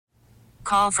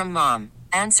Call from mom.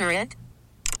 Answer it.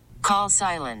 Call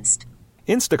silenced.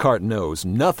 Instacart knows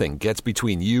nothing gets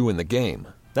between you and the game.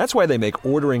 That's why they make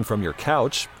ordering from your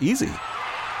couch easy.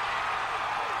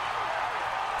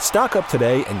 Stock up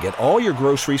today and get all your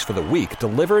groceries for the week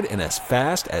delivered in as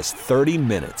fast as 30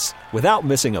 minutes without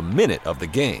missing a minute of the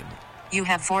game. You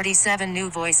have 47 new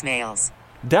voicemails.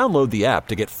 Download the app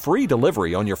to get free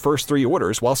delivery on your first 3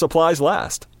 orders while supplies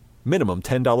last. Minimum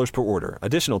 $10 per order.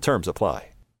 Additional terms apply.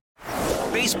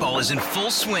 Baseball is in full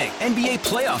swing. NBA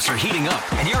playoffs are heating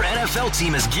up, and your NFL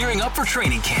team is gearing up for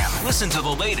training camp. Listen to the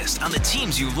latest on the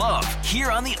teams you love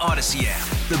here on the Odyssey app.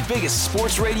 The biggest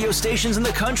sports radio stations in the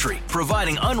country,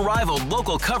 providing unrivaled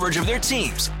local coverage of their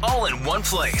teams, all in one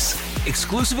place.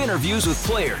 Exclusive interviews with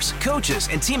players, coaches,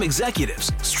 and team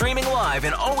executives, streaming live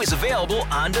and always available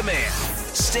on demand.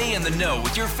 Stay in the know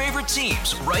with your favorite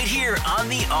teams right here on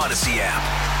the Odyssey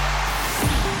app.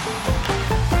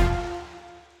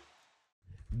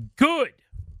 Good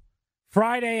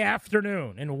Friday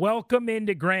afternoon, and welcome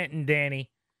into Grant and Danny.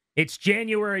 It's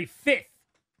January 5th,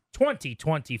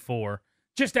 2024,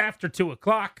 just after 2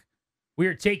 o'clock. We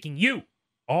are taking you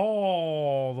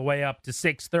all the way up to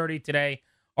 6:30 today.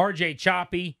 RJ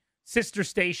Choppy, sister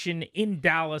station in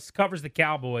Dallas, covers the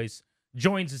Cowboys,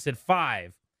 joins us at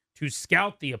 5 to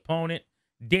scout the opponent.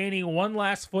 Danny, one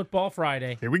last football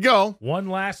Friday. Here we go. One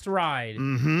last ride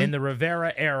in the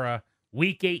Rivera era,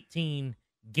 Week 18.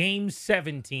 Game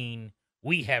 17,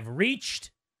 we have reached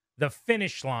the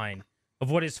finish line of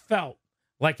what has felt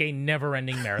like a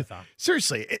never-ending marathon.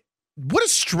 Seriously, what a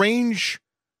strange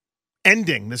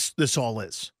ending this all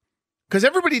is. Because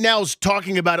everybody now is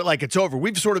talking about it like it's over.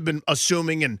 We've sort of been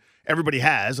assuming, and everybody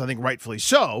has, I think rightfully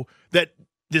so, that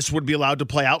this would be allowed to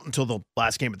play out until the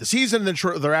last game of the season, and then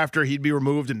shortly thereafter he'd be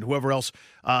removed, and whoever else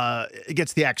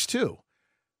gets the axe too.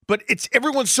 But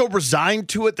everyone's so resigned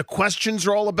to it. The questions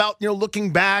are all about,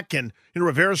 looking back, and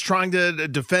Rivera's trying to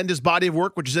defend his body of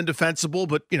work, which is indefensible.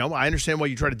 But I understand why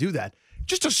you try to do that.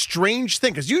 Just a strange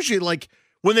thing, because usually, like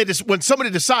when somebody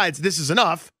decides this is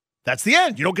enough, that's the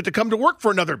end. You don't get to come to work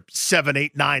for another 7,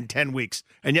 8, 9, 10 weeks,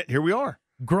 and yet here we are.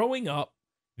 Growing up,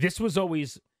 this was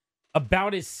always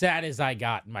about as sad as I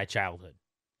got in my childhood.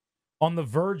 On the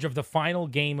verge of the final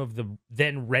game of the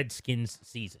then Redskins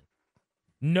season.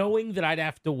 Knowing that I'd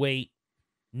have to wait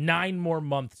 9 more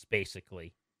months,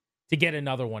 basically, to get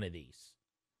another one of these.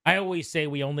 I always say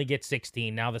we only get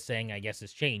 16. Now the saying, I guess,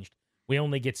 has changed. We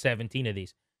only get 17 of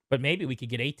these. But maybe we could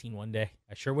get 18 one day.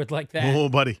 I sure would like that. Oh,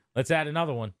 buddy. Let's add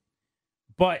another one.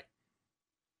 But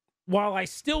while I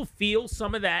still feel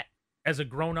some of that as a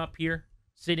grown-up here,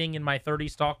 sitting in my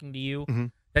 30s talking to you,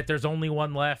 that there's only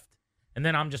one left, and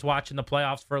then I'm just watching the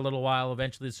playoffs for a little while,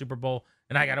 eventually the Super Bowl,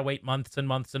 and I got to wait months and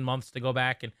months and months to go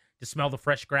back and to smell the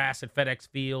fresh grass at FedEx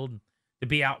Field, to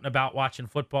be out and about watching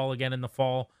football again in the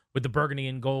fall with the burgundy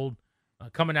and gold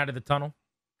coming out of the tunnel.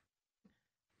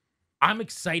 I'm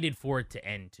excited for it to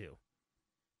end, too,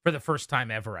 for the first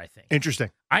time ever, I think.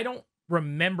 Interesting. I don't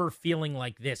remember feeling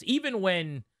like this, even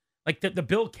when, like, the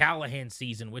Bill Callahan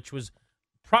season, which was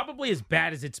probably as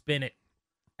bad as it's been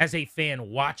as a fan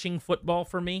watching football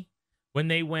for me, when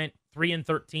they went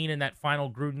 3-13 in that final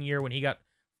Gruden year when he got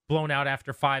blown out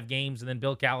after 5 games, and then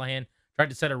Bill Callahan tried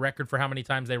to set a record for how many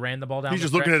times they ran the ball down. He's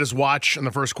just looking at his watch in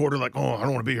the first quarter like, oh, I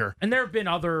don't want to be here. And there have been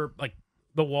other, like,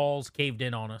 the walls caved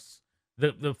in on us.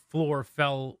 The floor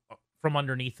fell from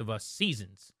underneath of us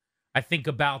seasons. I think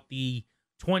about the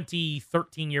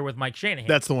 2013 year with Mike Shanahan.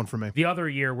 That's the one for me. The other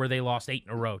year where they lost 8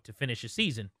 in a row to finish a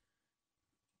season.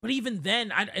 But even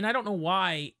then, I don't know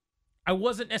why, I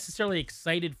wasn't necessarily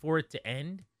excited for it to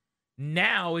end.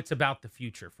 Now it's about the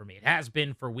future for me. It has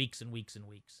been for weeks and weeks and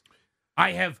weeks.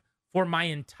 I have, for my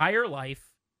entire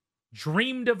life,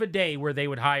 dreamed of a day where they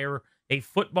would hire a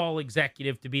football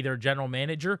executive to be their general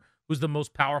manager who's the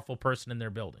most powerful person in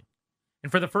their building.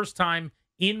 And for the first time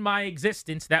in my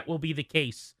existence, that will be the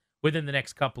case within the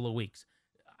next couple of weeks.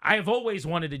 I have always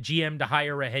wanted a GM to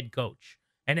hire a head coach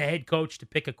and a head coach to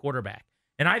pick a quarterback.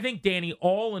 And I think, Danny,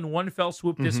 all in one fell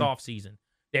swoop this offseason,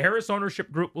 the Harris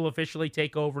ownership group will officially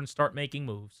take over and start making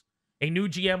moves. A new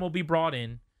GM will be brought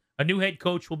in. A new head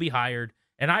coach will be hired.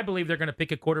 And I believe they're going to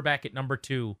pick a quarterback at number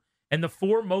 2. And the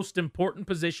 4 most important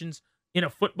positions in a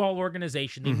football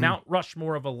organization, the Mount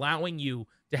Rushmore of allowing you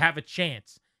to have a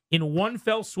chance in one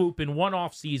fell swoop in one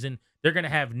offseason, they're going to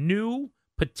have new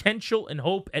potential and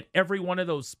hope at every one of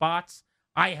those spots.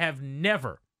 I have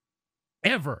never,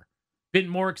 ever been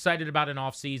more excited about an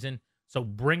offseason, so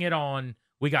bring it on.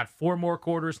 We got 4 more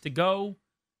quarters to go,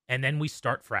 and then we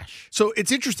start fresh. So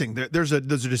it's interesting. There's a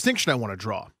distinction I want to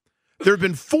draw. There have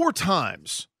been 4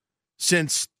 times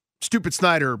since Stupid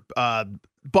Snyder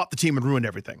bought the team and ruined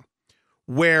everything,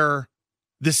 where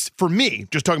this, for me,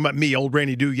 just talking about me, old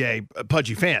Randy Duye,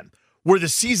 pudgy fan, where the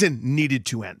season needed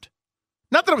to end.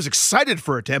 Not that I was excited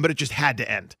for it to end, but it just had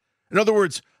to end. In other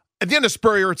words, at the end of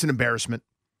Spurrier, it's an embarrassment.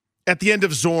 At the end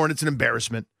of Zorn, it's an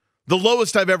embarrassment. The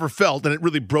lowest I've ever felt, and it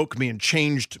really broke me and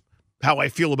changed how I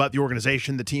feel about the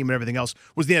organization, the team, and everything else,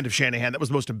 was the end of Shanahan. That was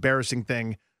the most embarrassing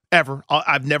thing ever.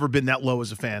 I've never been that low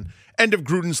as a fan. End of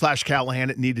Gruden/Callahan,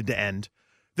 it needed to end.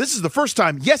 This is the first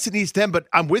time, yes, it needs to end, but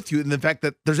I'm with you in the fact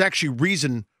that there's actually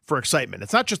reason for excitement.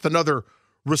 It's not just another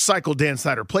recycled Dan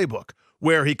Snyder playbook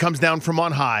where he comes down from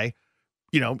on high,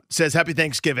 says Happy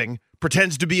Thanksgiving,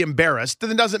 pretends to be embarrassed, and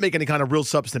then doesn't make any kind of real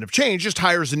substantive change, just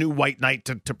hires a new white knight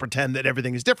to pretend that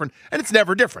everything is different, and it's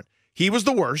never different. He was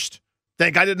the worst.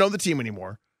 That guy didn't know the team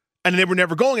anymore, and they were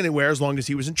never going anywhere as long as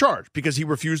he was in charge because he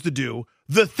refused to do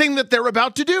the thing that they're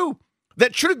about to do.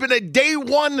 That should have been a day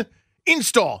one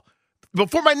install.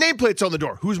 Before my nameplate's on the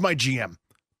door, who's my GM?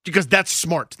 Because that's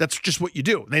smart. That's just what you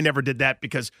do. They never did that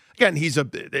because, again, he's an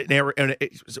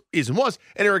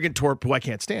arrogant twerp who I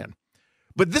can't stand.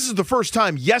 But this is the first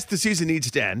time, yes, the season needs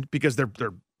to end because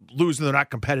they're losing, they're not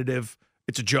competitive.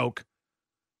 It's a joke.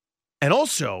 And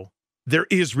also, there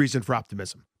is reason for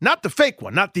optimism. Not the fake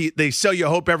one, not they sell you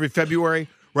hope every February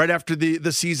right after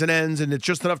the season ends and it's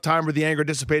just enough time where the anger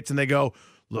dissipates and they go,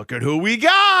 look at who we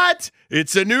got.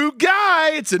 It's a new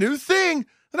guy. It's a new thing.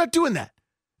 They're not doing that.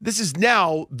 This is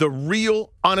now the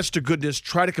real, honest-to-goodness,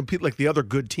 try to compete like the other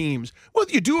good teams.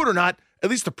 Whether you do it or not, at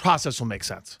least the process will make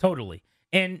sense. Totally.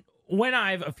 And when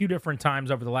I've, a few different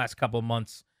times over the last couple of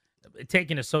months,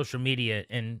 taken to social media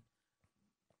and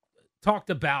talked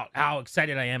about how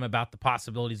excited I am about the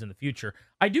possibilities in the future,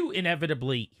 I do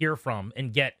inevitably hear from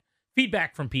and get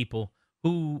feedback from people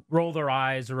who roll their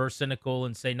eyes or are cynical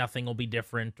and say nothing will be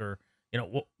different or,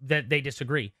 that they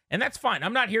disagree. And that's fine.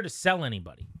 I'm not here to sell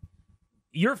anybody.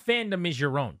 Your fandom is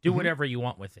your own. Do whatever you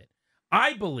want with it.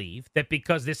 I believe that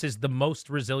because this is the most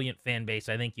resilient fan base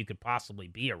I think you could possibly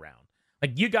be around.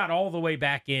 Like, you got all the way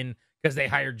back in because they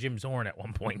hired Jim Zorn at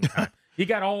one point in time. You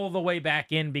got all the way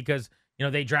back in because,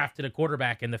 they drafted a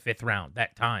quarterback in the 5th round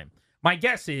that time. My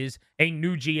guess is a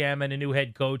new GM and a new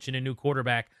head coach and a new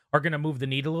quarterback are going to move the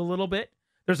needle a little bit.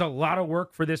 There's a lot of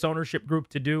work for this ownership group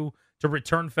to do to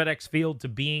return FedEx Field to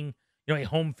being, a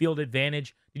home field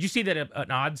advantage. Did you see that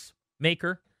an odds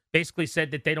maker basically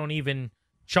said that they don't even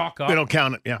chalk up, they don't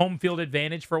count it, home field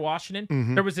advantage for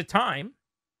Washington? There was a time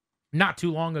not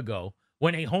too long ago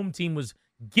when a home team was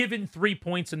given 3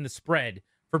 points in the spread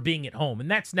for being at home.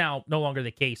 And that's now no longer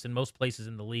the case in most places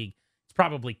in the league. It's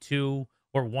probably 2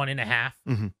 or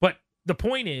 1.5. But the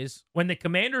point is, when the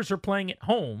Commanders are playing at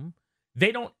home,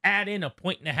 they don't add in 1.5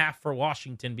 points for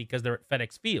Washington because they're at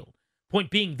FedEx Field. Point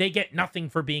being, they get nothing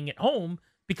for being at home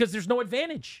because there's no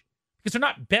advantage. Because they're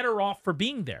not better off for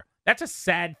being there. That's a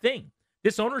sad thing.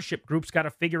 This ownership group's got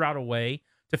to figure out a way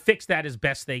to fix that as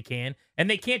best they can, and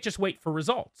they can't just wait for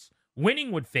results.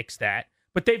 Winning would fix that,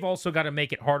 but they've also got to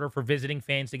make it harder for visiting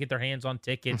fans to get their hands on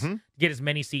tickets, get as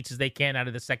many seats as they can out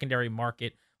of the secondary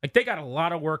market. Like, they got a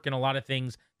lot of work and a lot of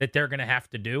things that they're going to have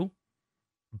to do.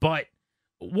 But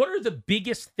what are the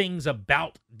biggest things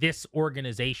about this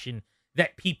organization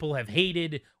that people have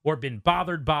hated or been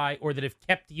bothered by or that have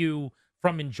kept you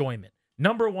from enjoyment?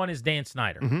 Number one is Dan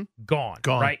Snyder. Gone,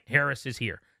 right? Harris is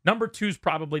here. Number two is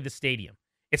probably the stadium.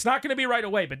 It's not going to be right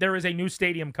away, but there is a new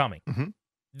stadium coming.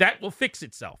 That will fix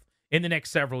itself in the next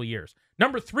several years.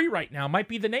 Number three right now might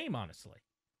be the name, honestly,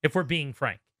 if we're being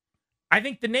frank. I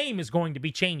think the name is going to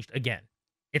be changed again.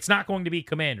 It's not going to be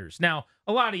Commanders. Now,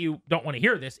 a lot of you don't want to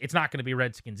hear this. It's not going to be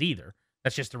Redskins either.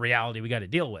 That's just the reality we got to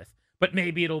deal with. But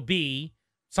maybe it'll be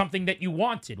something that you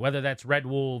wanted, whether that's Red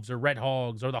Wolves or Red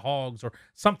Hogs or the Hogs or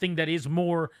something that is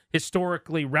more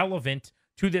historically relevant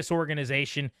to this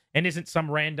organization and isn't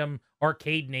some random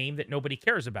arcade name that nobody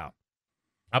cares about.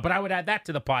 But I would add that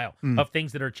to the pile of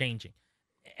things that are changing.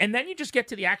 And then you just get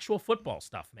to the actual football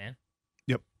stuff, man.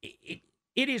 Yep.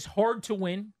 It is hard to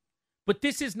win, but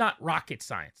this is not rocket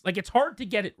science. Like, it's hard to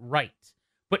get it right.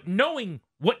 But knowing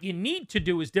what you need to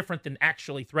do is different than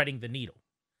actually threading the needle.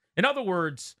 In other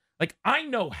words, like, I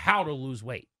know how to lose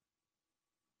weight.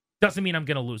 Doesn't mean I'm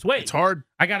going to lose weight. It's hard.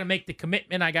 I got to make the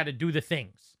commitment. I got to do the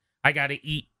things. I got to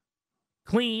eat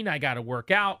clean. I got to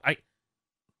work out.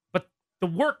 But the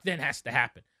work then has to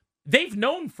happen. They've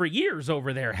known for years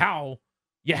over there how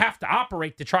you have to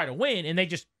operate to try to win, and they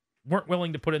just weren't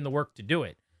willing to put in the work to do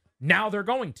it. Now they're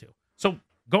going to. So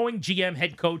going GM,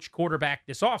 head coach, quarterback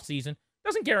this offseason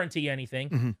doesn't guarantee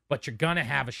anything, but you're going to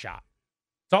have a shot.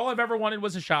 It's all I've ever wanted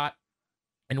was a shot.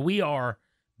 And we are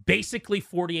basically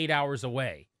 48 hours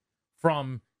away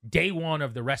from day one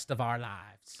of the rest of our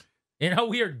lives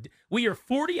We are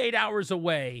 48 hours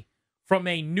away from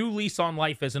a new lease on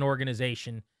life as an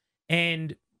organization,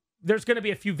 and there's going to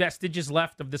be a few vestiges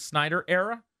left of the Snyder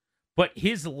era, but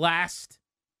his last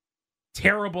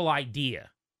terrible idea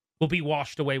will be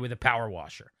washed away with a power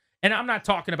washer. And I'm not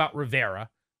talking about Rivera.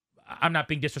 I'm not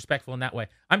being disrespectful in that way.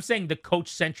 I'm saying the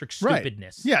coach-centric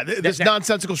stupidness. Right. Yeah, this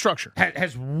nonsensical structure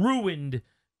has ruined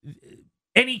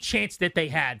any chance that they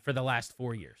had for the last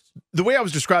 4 years. The way I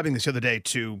was describing this the other day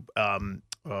to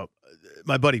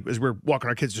my buddy as we're walking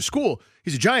our kids to school,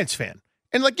 he's a Giants fan.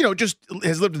 And, just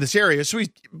has lived in this area. So he's,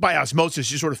 by osmosis,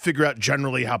 you sort of figure out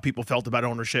generally how people felt about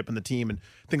ownership and the team and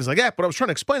things like that. But I was trying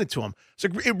to explain it to him. So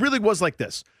it really was like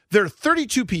this. There are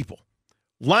 32 people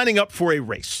lining up for a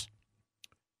race.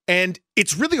 And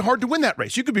it's really hard to win that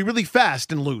race. You could be really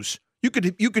fast and lose. You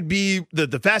could be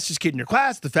the fastest kid in your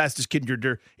class, the fastest kid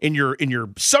in your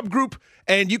subgroup,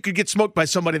 and you could get smoked by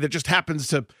somebody that just happens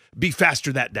to be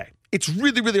faster that day. It's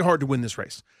really, really hard to win this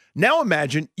race. Now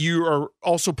imagine you are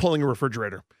also pulling a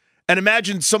refrigerator, and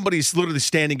imagine somebody's literally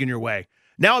standing in your way.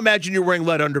 Now imagine you're wearing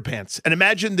lead underpants, and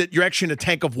imagine that you're actually in a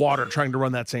tank of water trying to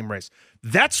run that same race.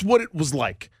 That's what it was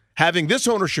like having this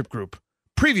ownership group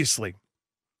previously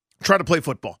try to play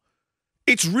football.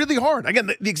 It's really hard.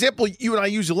 Again, the example you and I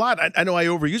use a lot, I know I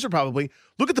overuse it probably.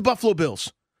 Look at the Buffalo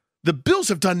Bills. The Bills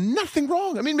have done nothing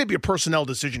wrong. I mean, maybe a personnel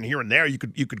decision here and there you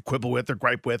could quibble with or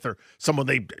gripe with, or someone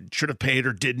they should have paid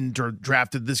or didn't, or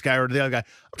drafted this guy or the other guy.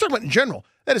 I'm talking about in general.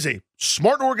 That is a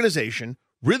smart organization,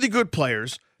 really good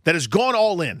players that has gone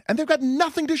all in, and they've got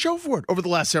nothing to show for it over the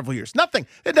last several years. Nothing.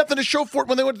 They had nothing to show for it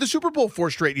when they went to the Super Bowl 4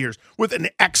 straight years with an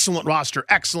excellent roster,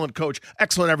 excellent coach,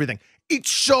 excellent everything. It's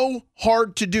so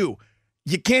hard to do.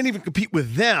 You can't even compete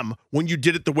with them when you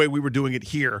did it the way we were doing it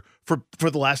here for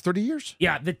the last 30 years.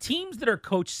 Yeah, the teams that are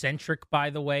coach-centric,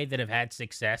 by the way, that have had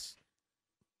success,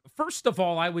 first of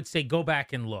all, I would say go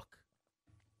back and look.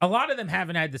 A lot of them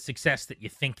haven't had the success that you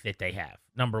think that they have,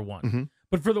 number one. Mm-hmm.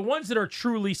 But for the ones that are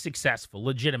truly successful,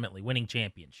 legitimately winning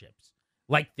championships,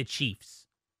 like the Chiefs,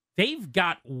 they've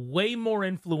got way more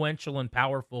influential and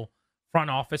powerful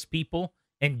front office people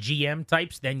and GM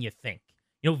types than you think.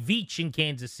 Veach in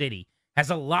Kansas City has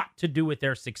a lot to do with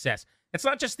their success. It's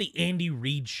not just the Andy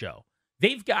Reid show.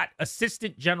 They've got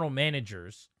assistant general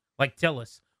managers like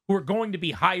Tillis who are going to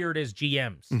be hired as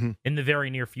GMs in the very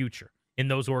near future in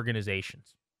those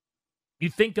organizations. You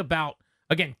think about,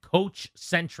 again,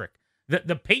 coach-centric.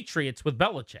 The Patriots with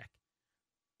Belichick.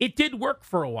 It did work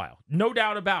for a while, no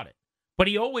doubt about it. But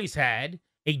he always had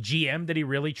a GM that he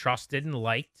really trusted and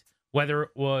liked, whether it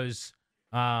was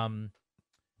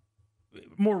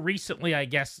more recently, I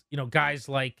guess, guys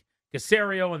like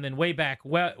Caserio, and then way back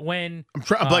when. I'm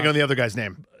blanking on the other guy's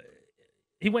name.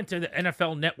 He went to the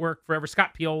NFL Network forever,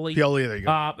 Scott Pioli. Pioli, there you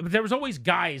go. But there was always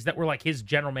guys that were like his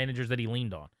general managers that he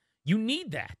leaned on. You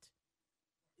need that.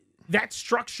 That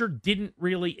structure didn't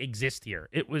really exist here.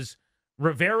 It was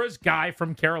Rivera's guy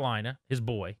from Carolina, his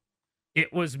boy.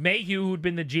 It was Mayhew, who'd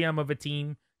been the GM of a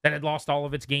team that had lost all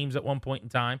of its games at one point in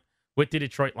time with the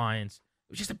Detroit Lions.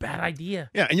 It was just a bad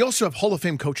idea. Yeah, and you also have Hall of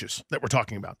Fame coaches that we're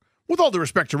talking about. With all due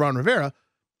respect to Ron Rivera,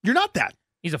 you're not that.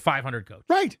 He's a 500 coach,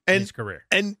 right? In his career,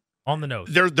 and on the nose.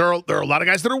 There are a lot of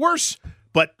guys that are worse,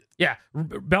 but yeah,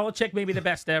 Belichick maybe the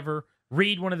best ever.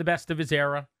 Reid, one of the best of his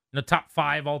era. Top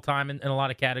 5 all time in a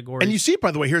lot of categories. And you see it,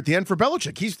 by the way, here at the end for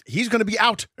Belichick. He's going to be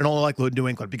out in all likelihood in New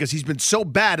England because he's been so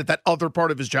bad at that other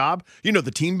part of his job.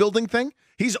 The team building thing.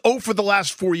 He's 0 for the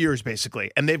last 4 years,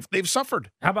 basically, and they've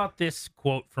suffered. How about this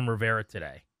quote from Rivera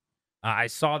today? I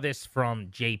saw this from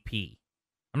JP.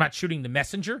 I'm not shooting the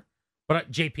messenger,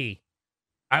 but JP,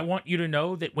 I want you to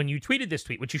know that when you tweeted this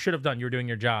tweet, which you should have done, you were doing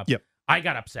your job. Yep. I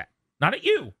got upset. Not at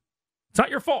you. It's not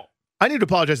your fault. I need to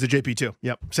apologize to JP too.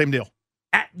 Yep, same deal.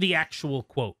 At the actual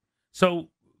quote. So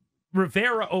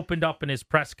Rivera opened up in his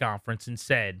press conference and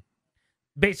said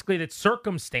basically that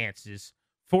circumstances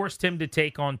forced him to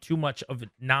take on too much of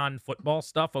non-football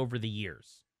stuff over the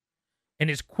years. And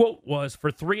his quote was,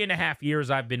 for 3.5 years,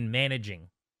 I've been managing.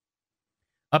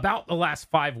 About the last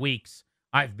 5 weeks,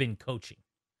 I've been coaching.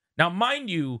 Now, mind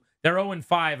you, they're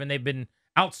 0-5, and they've been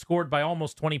outscored by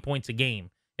almost 20 points a game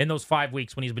in those 5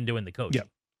 weeks when he's been doing the coaching.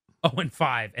 Yep.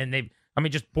 0-5, and they've,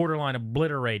 just borderline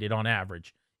obliterated on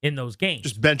average in those games.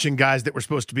 Just benching guys that were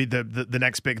supposed to be the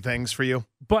next big things for you.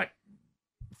 But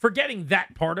forgetting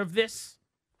that part of this,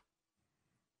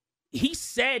 he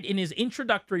said in his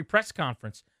introductory press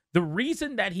conference, the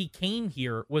reason that he came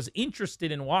here was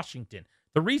interested in Washington.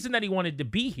 The reason that he wanted to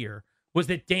be here was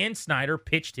that Dan Snyder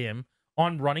pitched him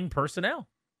on running personnel,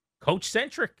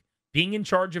 coach-centric, being in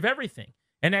charge of everything.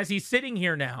 And as he's sitting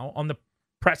here now on the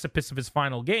precipice of his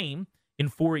final game in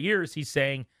 4 years, he's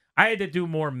saying, I had to do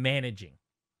more managing.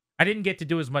 I didn't get to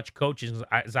do as much coaching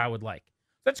as I would like.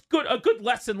 That's good. A good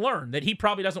lesson learned that he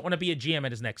probably doesn't want to be a GM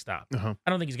at his next stop. Uh-huh. I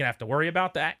don't think he's going to have to worry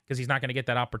about that because he's not going to get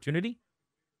that opportunity.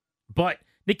 But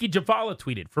Nikki Javala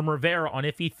tweeted from Rivera on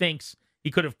if he thinks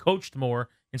he could have coached more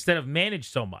instead of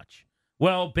managed so much.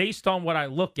 Well, based on what I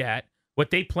look at, what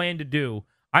they plan to do,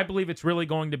 I believe it's really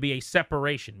going to be a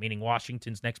separation, meaning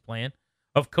Washington's next plan,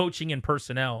 of coaching and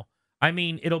personnel. I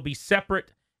mean, it'll be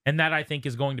separate, and that I think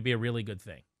is going to be a really good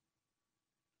thing.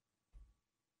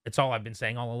 It's all I've been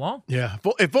saying all along. Yeah.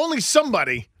 If only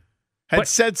somebody had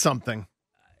said something.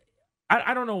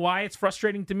 I don't know why it's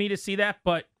frustrating to me to see that,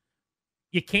 but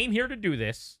you came here to do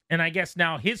this, and I guess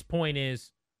now his point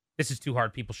is, this is too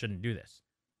hard. People shouldn't do this.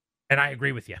 And I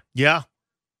agree with you. Yeah.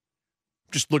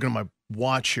 Just looking at my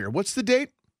watch here. What's the date?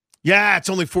 Yeah, it's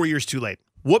only 4 years too late.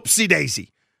 Whoopsie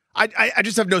daisy. I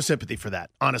just have no sympathy for that,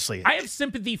 honestly. I have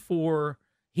sympathy for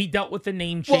he dealt with the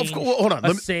name change, hold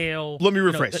on. sale. Let me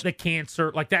rephrase. The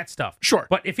cancer, like that stuff. Sure.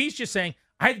 But if he's just saying,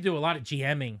 I had to do a lot of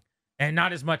GMing and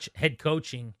not as much head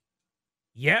coaching,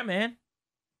 yeah, man.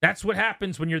 That's what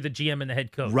happens when you're the GM and the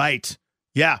head coach. Right.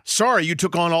 Yeah. Sorry you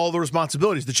took on all the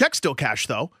responsibilities. The check's still cashed,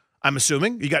 though, I'm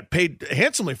assuming. You got paid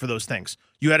handsomely for those things.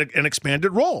 You had an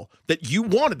expanded role that you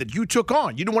wanted, that you took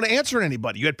on. You didn't want to answer to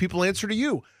anybody. You had people answer to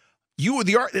you. You were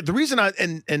the reason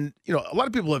and you know, a lot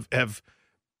of people have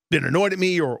been annoyed at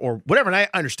me or whatever, and I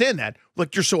understand that.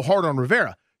 Like, you're so hard on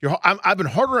Rivera. I've been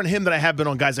harder on him than I have been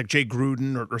on guys like Jay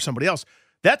Gruden or somebody else.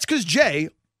 That's because Jay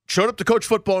showed up to coach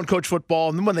football,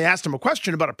 and then when they asked him a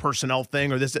question about a personnel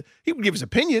thing or this, he would give his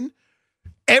opinion.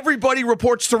 Everybody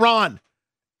reports to Ron.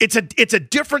 It's a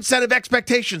different set of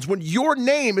expectations. When your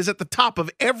name is at the top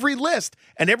of every list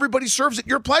and everybody serves at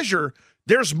your pleasure,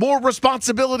 there's more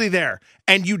responsibility there.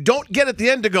 And you don't get at the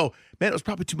end to go, man, it was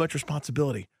probably too much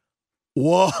responsibility.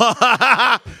 Whoa,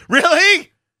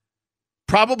 really?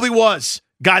 Probably was.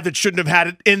 Guy that shouldn't have had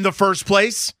it in the first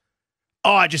place.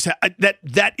 Oh,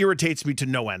 that irritates me to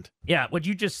no end. Yeah, what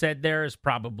you just said there is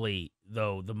probably,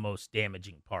 though, the most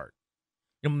damaging part.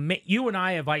 You and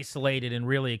I have isolated and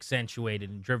really accentuated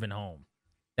and driven home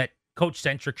that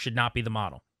coach-centric should not be the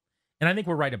model. And I think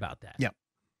we're right about that. Yeah.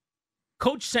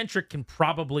 Coach-centric can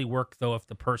probably work, though, if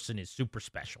the person is super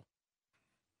special.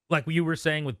 Like you were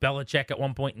saying with Belichick at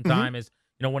one point in time as,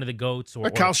 one of the GOATs. Or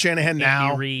Kyle Shanahan Andy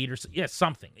now. Reid or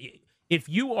something. If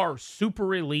you are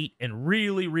super elite and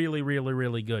really, really, really,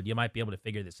 really good, you might be able to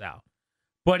figure this out.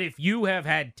 But if you have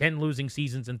had 10 losing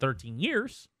seasons in 13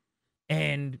 years,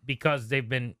 and because they've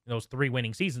been, those 3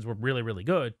 winning seasons were really, really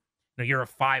good, you're a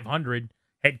 500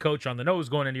 head coach on the nose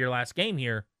going into your last game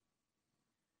here,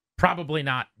 probably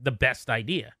not the best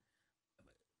idea.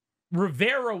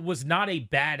 Rivera was not a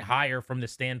bad hire from the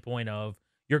standpoint of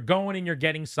you're going and you're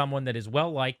getting someone that is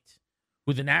well-liked,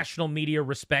 who the national media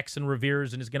respects and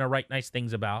reveres and is going to write nice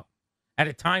things about at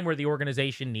a time where the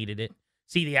organization needed it.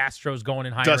 See the Astros going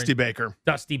and hiring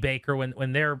Dusty Baker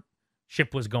when their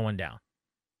ship was going down.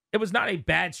 It was not a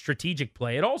bad strategic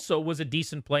play. It also was a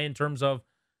decent play in terms of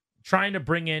trying to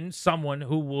bring in someone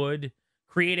who would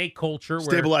create a culture where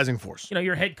stabilizing force.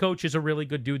 Your head coach is a really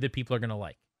good dude that people are going to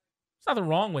like. There's nothing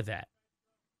wrong with that.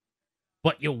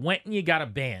 But you went and you got a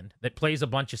band that plays a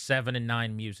bunch of 7 and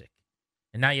 9 music.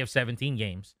 And now you have 17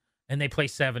 games, and they play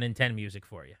 7 and 10 music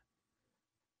for you.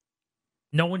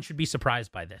 No one should be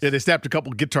surprised by this. Yeah, they snapped a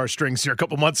couple guitar strings here a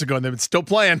couple months ago, and they've been still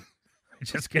playing.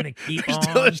 Just going to keep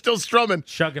they're still strumming.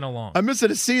 Chugging along. I'm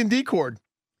missing a C and D chord.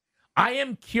 I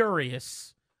am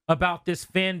curious about this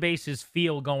fan base's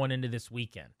feel going into this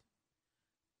weekend.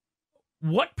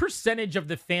 What percentage of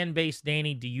the fan base,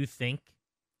 Danny, do you think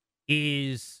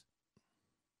is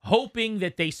hoping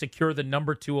that they secure the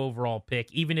number 2 overall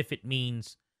pick, even if it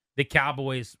means the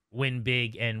Cowboys win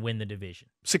big and win the division?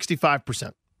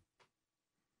 65%.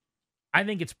 I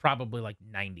think it's probably like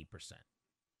 90%.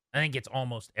 I think it's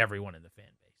almost everyone in the fan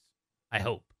base. I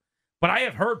hope. But I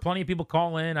have heard plenty of people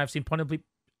call in. I've seen plenty of people,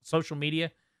 social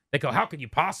media. They go, how could you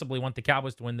possibly want the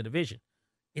Cowboys to win the division?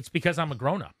 It's because I'm a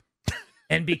grown-up.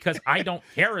 And because I don't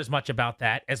care as much about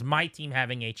that as my team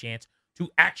having a chance to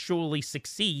actually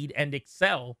succeed and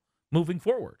excel moving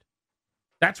forward.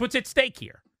 That's what's at stake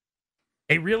here.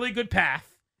 A really good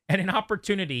path and an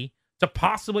opportunity to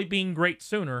possibly being great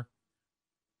sooner,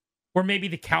 or maybe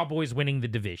the Cowboys winning the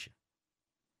division.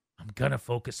 I'm going to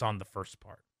focus on the first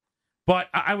part. But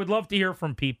I would love to hear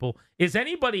from people. Is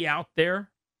anybody out there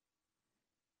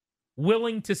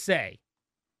willing to say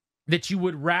that you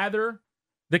would rather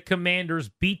the Commanders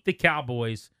beat the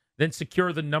Cowboys than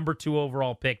secure the number 2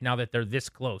 overall pick now that they're this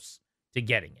close to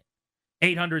getting it?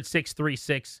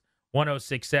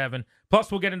 800-636-1067. Plus,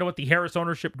 we'll get into what the Harris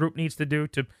ownership group needs to do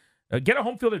to get a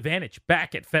home field advantage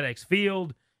back at FedEx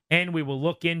Field, and we will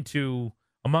look into,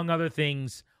 among other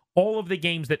things, all of the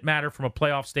games that matter from a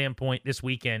playoff standpoint this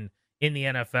weekend in the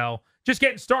NFL. Just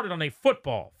getting started on a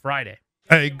football Friday.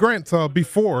 Hey, Grant,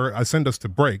 before I send us to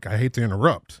break, I hate to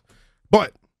interrupt,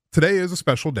 but today is a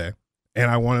special day,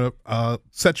 and I want to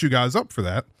set you guys up for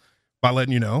that by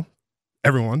letting you know,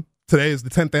 everyone, today is the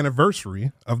 10th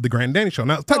anniversary of the Grant and Danny Show.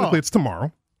 Now, technically, it's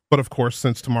tomorrow, but of course,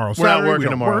 since tomorrow's we're Saturday, not working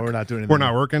tomorrow. We're not doing anything. We're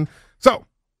not working. So,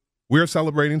 we're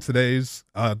celebrating today's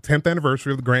 10th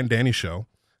anniversary of the Grant and Danny Show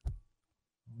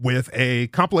with a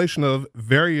compilation of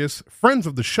various friends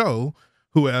of the show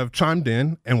who have chimed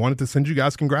in and wanted to send you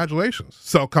guys congratulations.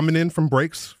 So coming in from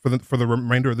breaks for the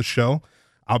remainder of the show,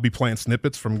 I'll be playing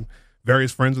snippets from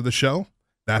various friends of the show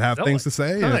that have things to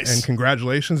say and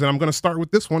congratulations. And I'm going to start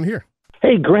with this one here.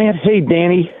 Hey, Grant. Hey,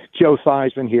 Danny. Joe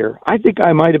Theismann here. I think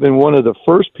I might have been one of the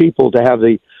first people to have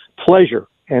the pleasure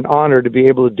and honor to be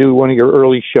able to do one of your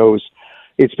early shows.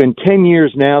 It's been 10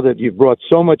 years now that you've brought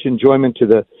so much enjoyment to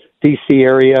the D.C.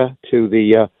 area, to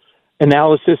the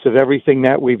analysis of everything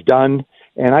that we've done.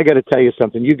 And I got to tell you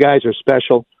something. You guys are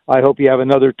special. I hope you have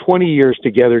another 20 years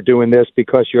together doing this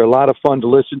because you're a lot of fun to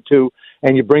listen to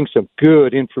and you bring some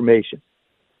good information.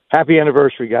 Happy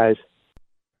anniversary, guys.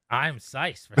 I'm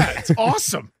psyched for that. That's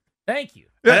awesome. Thank you.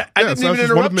 I didn't even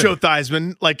interrupt Joe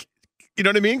Theismann. Like, you know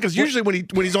what I mean? Because usually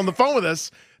when he's on the phone with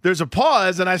us, there's a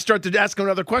pause and I start to ask him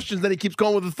other questions. Then he keeps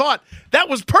going with the thought. That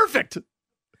was perfect.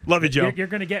 Love you, Joe. You're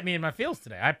going to get me in my feels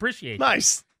today. I appreciate it.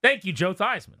 Nice. Thank you, Joe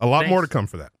Theismann. A lot more to come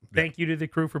for that. Thank you to the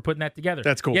crew for putting that together.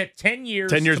 That's cool. Yeah, 10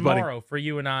 years tomorrow, buddy, for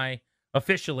you and I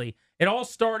officially. It all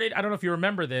started, I don't know if you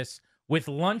remember this, with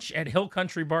lunch at Hill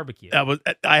Country Barbecue.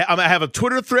 I have a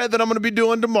Twitter thread that I'm going to be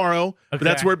doing tomorrow, but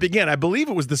that's where it began. I believe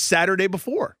it was the Saturday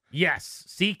before. Yes.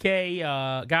 CK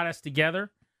got us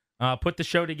together, put the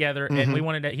show together, and he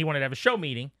wanted to have a show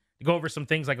meeting to go over some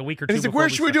things like a week or two. And he's like, where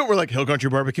should we do it? We're like, Hill Country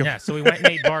Barbecue. Yeah, so we went and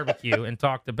ate barbecue and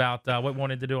talked about what we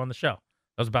wanted to do on the show.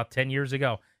 That was about 10 years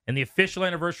ago. And the official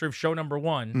anniversary of show number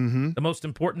 1, the most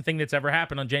important thing that's ever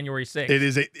happened on January 6th. It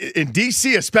is, in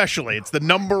D.C. especially, it's the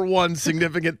number one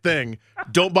significant thing.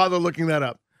 Don't bother looking that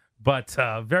up. But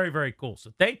very, very cool.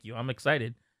 So thank you. I'm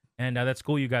excited. And that's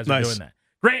cool you guys are doing that.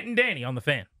 Grant and Danny on the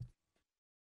Fan.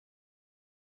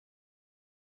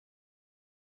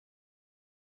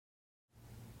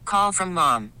 Call from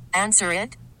mom. Answer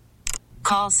it.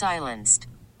 Call silenced.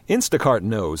 Instacart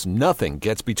knows nothing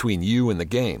gets between you and the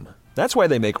game. That's why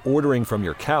they make ordering from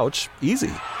your couch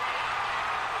easy.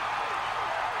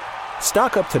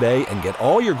 Stock up today and get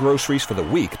all your groceries for the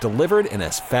week delivered in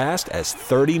as fast as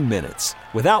 30 minutes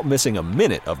without missing a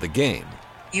minute of the game.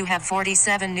 You have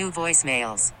 47 new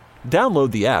voicemails.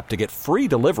 Download the app to get free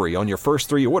delivery on your first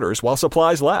 3 orders while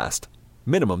supplies last.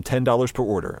 Minimum $10 per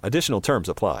order. Additional terms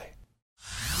apply.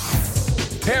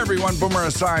 Hey everyone, Boomer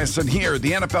Esiason here.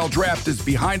 The NFL draft is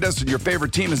behind us and your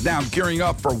favorite team is now gearing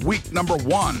up for week number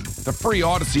 1. The free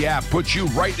Odyssey app puts you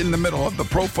right in the middle of the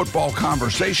pro football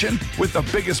conversation with the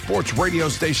biggest sports radio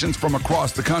stations from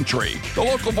across the country. The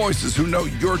local voices who know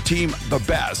your team the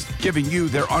best, giving you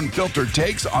their unfiltered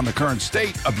takes on the current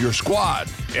state of your squad.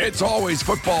 It's always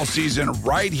football season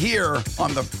right here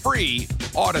on the free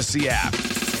Odyssey app.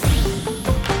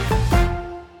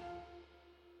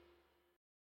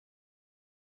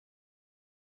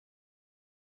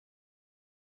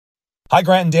 Hi,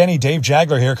 Grant and Danny. Dave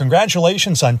Jagler here.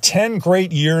 Congratulations on 10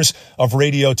 great years of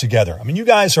radio together. I mean, you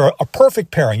guys are a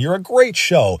perfect pairing. You're a great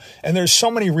show, and there's so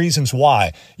many reasons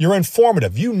why. You're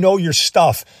informative. You know your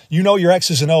stuff. You know your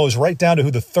X's and O's right down to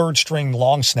who the third-string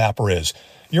long snapper is.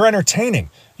 You're entertaining.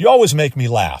 You always make me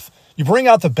laugh. You bring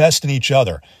out the best in each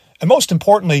other. And most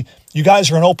importantly, you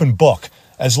guys are an open book.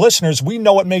 As listeners, we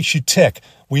know what makes you tick.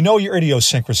 We know your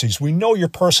idiosyncrasies. We know your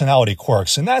personality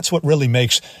quirks, and that's what really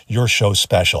makes your show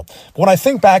special. But when I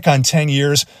think back on 10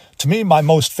 years, to me, my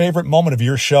most favorite moment of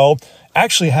your show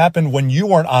actually happened when you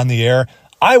weren't on the air.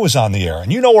 I was on the air,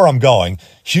 and you know where I'm going.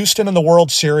 Houston in the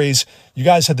World Series. You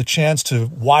guys had the chance to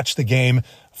watch the game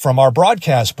from our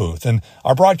broadcast booth. And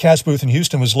our broadcast booth in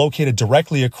Houston was located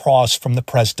directly across from the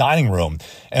press dining room.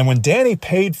 And when Danny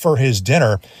paid for his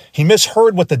dinner, he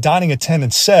misheard what the dining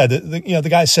attendant said. The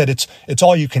guy said, it's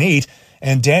all you can eat.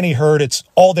 And Danny heard it's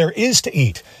all there is to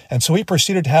eat. And so he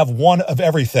proceeded to have one of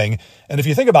everything. And if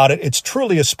you think about it, it's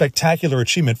truly a spectacular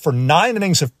achievement. For 9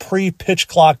 innings of pre-pitch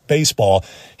clock baseball,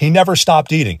 he never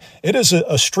stopped eating. It is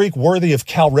a streak worthy of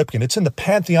Cal Ripken. It's in the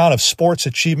pantheon of sports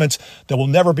achievements that will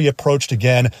never be approached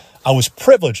again. I was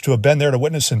privileged to have been there to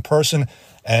witness in person,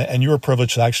 and you were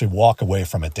privileged to actually walk away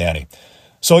from it, Danny.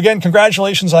 So again,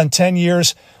 congratulations on 10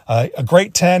 years. A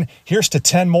great 10. Here's to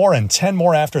 10 more and 10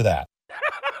 more after that.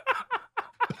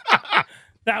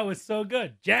 That was so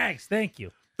good. Jags, thank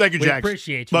you. Thank you, We Jags.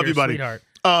 appreciate you. Love You're you, buddy. a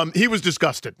sweetheart. He was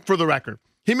disgusted, for the record.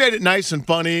 He made it nice and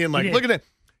funny, and did. look at it.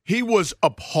 He was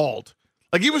appalled.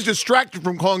 Like, he was distracted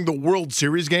from calling the World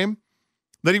Series game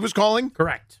that he was calling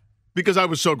Correct. because I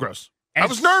was so gross. I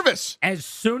was nervous. As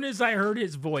soon as I heard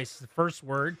his voice, the first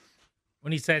word,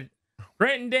 when he said,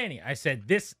 Grant and Danny, I said,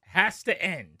 this has to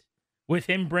end with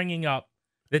him bringing up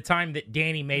the time that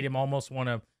Danny made him almost want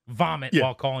to vomit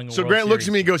while calling a So World Grant looks Series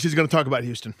at me and game. goes, he's going to talk about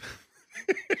Houston.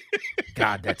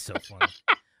 God, that's so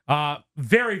funny.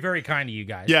 Very, very kind of you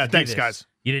guys. Yeah, to do thanks, this. guys.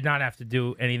 You did not have to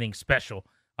do anything special,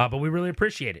 but we really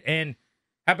appreciate it. And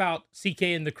how about CK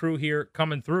and the crew here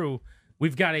coming through?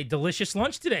 We've got a delicious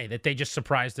lunch today that they just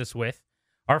surprised us with.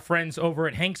 Our friends over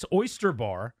at Hank's Oyster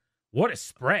Bar. What a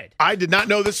spread. I did not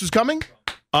know this was coming.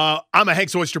 I'm a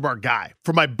Hank's Oyster Bar guy.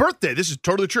 For my birthday, this is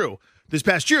totally true. This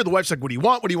past year, the wife's like, what do you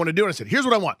want? What do you want to do? And I said, here's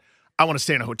what I want. I want to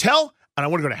stay in a hotel, and I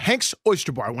want to go to Hank's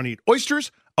Oyster Bar. I want to eat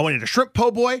oysters. I want to eat a shrimp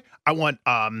po' boy. I want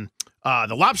the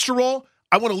lobster roll.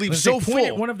 I want to leave so Point full.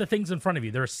 at one of the things in front of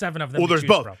you. There are 7 of them. Well, to there's choose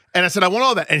both. from. And I said, I want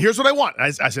all that. And here's what I want.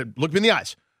 I said, look me in the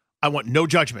eyes. I want no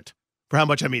judgment for how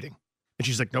much I'm eating. And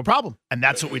she's like, no problem. And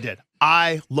that's what we did.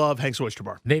 I love Hank's Oyster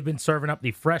Bar. They've been serving up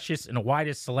the freshest and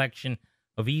widest selection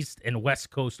of East and West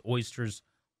Coast oysters,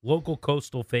 local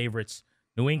coastal favorites,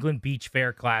 New England Beach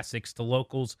Fair classics to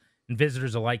locals and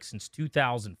visitors alike since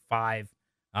 2005.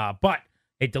 But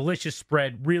a delicious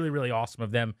spread. Really, really awesome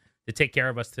of them to take care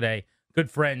of us today. Good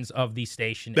friends of the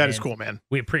station. That is cool, man.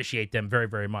 We appreciate them very,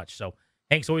 very much. So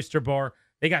Hank's Oyster Bar,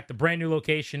 they got the brand new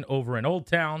location over in Old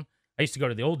Town. I used to go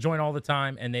to the Old Joint all the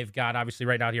time, and they've got, obviously,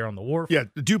 right out here on the wharf. Yeah,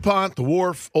 the DuPont, the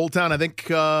Wharf, Old Town, I think,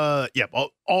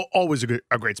 always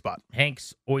a great spot.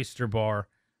 Hank's Oyster Bar.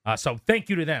 So thank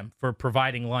you to them for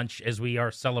providing lunch as we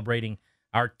are celebrating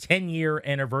our 10-year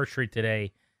anniversary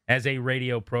today as a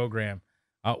radio program.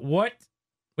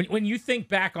 When you think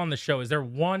back on the show, is there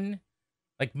one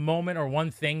moment or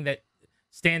one thing that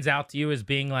stands out to you as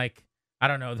being like, I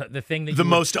don't know, the thing that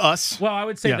most us? Well, I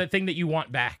would say Yeah. the thing that you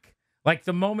want back. Like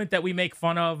the moment that we make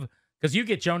fun of, because you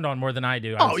get joned on more than I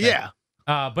do. Oh, yeah.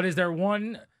 But is there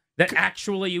one that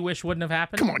actually you wish wouldn't have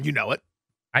happened? Come on, you know it.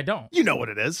 I don't. You know what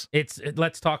it is. It's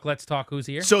Let's Talk, Who's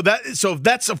Here? So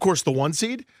that's, of course, the 1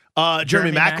 seed.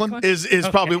 Jeremy Macklin is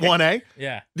probably 1A.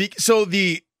 Yeah.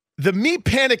 The me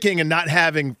panicking and not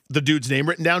having the dude's name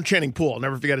written down, Channing Poole, I'll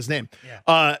never forget his name.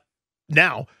 Yeah.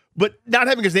 But not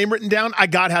having his name written down, I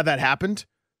got how that happened.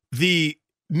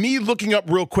 Me looking up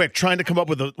real quick, trying to come up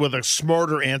with a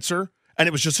smarter answer, and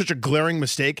it was just such a glaring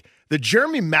mistake. The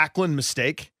Jeremy Macklin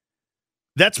mistake,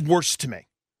 that's worse to me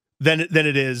than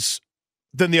it is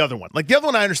than the other one. Like the other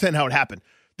one, I understand how it happened.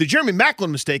 The Jeremy Macklin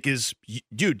mistake is,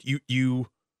 dude, you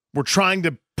were trying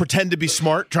to pretend to be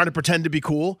smart, trying to pretend to be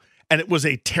cool, and it was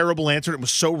a terrible answer. It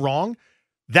was so wrong.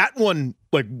 That one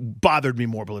bothered me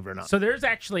more, believe it or not. So there's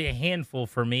actually a handful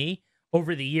for me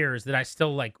over the years that I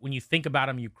still like. When you think about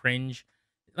them, you cringe.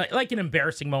 Like an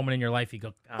embarrassing moment in your life, you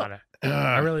go, God,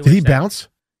 I really did wish he that, bounce?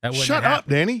 That wouldn't Shut have up,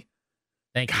 happened. Danny.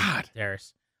 Thank God. you,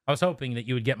 Darius. I was hoping that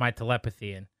you would get my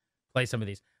telepathy and play some of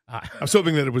these. I was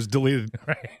hoping that it was deleted.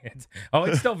 Right.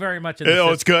 It's still very much in the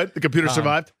Oh, it's system. good. The computer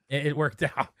survived. It worked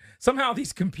out. Somehow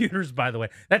these computers, by the way,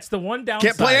 that's the one downside.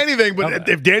 Can't play anything, but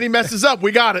if Danny messes up,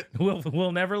 we got it.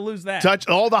 We'll never lose that. Touch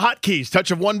all the hotkeys.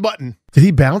 Touch of one button. Did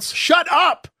he bounce? Shut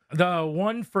up. The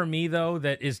one for me, though,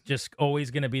 that is just always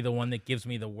going to be the one that gives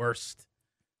me the worst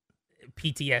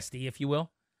PTSD, if you will,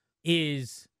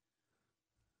 is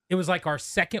it was like our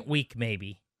second week,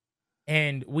 maybe,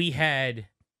 and we had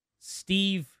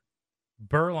Steve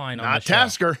Berline on the Not show.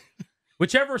 Tasker.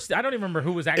 Whichever, I don't even remember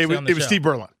who was actually on the show. It was Steve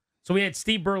Berline. So we had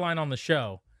Steve Berline on the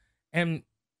show, and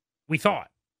we thought,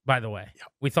 by the way,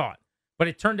 we thought. But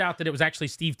it turned out that it was actually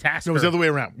Steve Tasker. It was the other way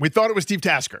around. We thought it was Steve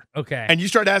Tasker. Okay. And you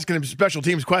started asking him special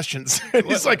teams questions. And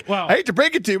he's like, I hate to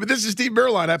break it to you, but this is Steve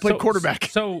Berline. I played quarterback.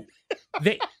 So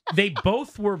they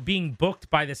both were being booked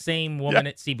by the same woman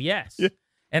at CBS. Yeah.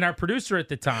 And our producer at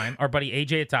the time, our buddy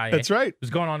AJ Ataye, That's right,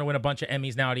 who's going on to win a bunch of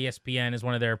Emmys now at ESPN, is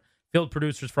one of their field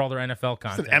producers for all their NFL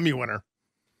content. It's an Emmy winner.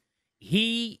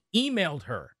 He emailed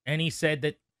her and he said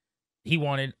that we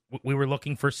were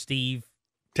looking for Steve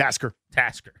Tasker.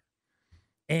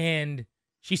 And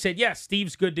she said, yes,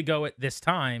 Steve's good to go at this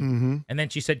time. Mm-hmm. And then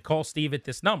she said, call Steve at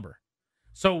this number.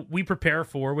 So we prepare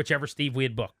for whichever Steve we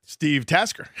had booked. Steve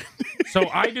Tasker. So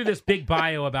I do this big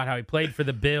bio about how he played for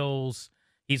the Bills.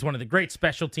 He's one of the great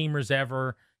special teamers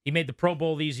ever. He made the Pro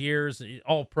Bowl these years,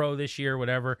 all pro this year,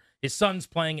 whatever. His son's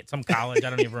playing at some college. I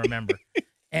don't even remember.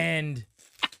 And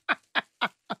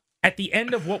at the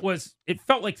end of it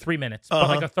felt like 3 minutes, but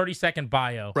like a 30-second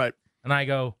bio. Right. And I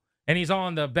go, And he's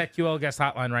on the BetQL guest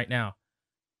hotline right now.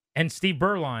 And Steve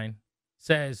Berline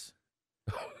says,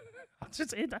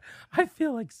 I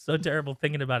feel like so terrible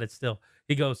thinking about it still.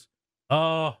 He goes,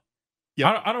 I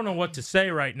don't know what to say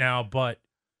right now, but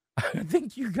I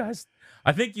think you guys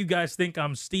think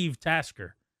I'm Steve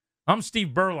Tasker. I'm Steve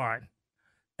Berline.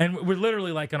 And we're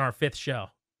literally like on our 5th show.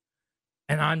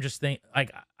 And I'm just thinking,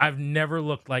 like, I've never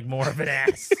looked like more of an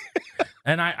ass.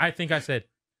 And I think I said,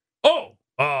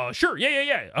 sure,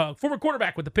 yeah. Former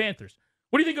quarterback with the Panthers.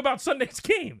 What do you think about Sunday's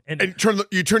game? And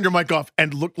you turned your mic off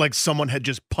and looked like someone had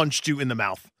just punched you in the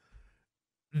mouth.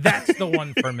 That's the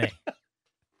one for me.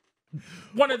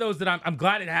 One of those that I'm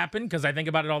glad it happened because I think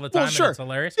about it all the time. Well, sure. And it's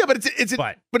hilarious. Yeah,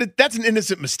 but that's an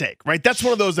innocent mistake, right? That's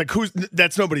one of those like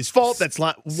that's nobody's fault. That's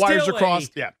wires are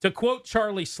crossed. Yeah. To quote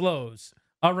Charlie Slows,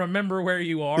 remember where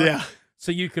you are. Yeah.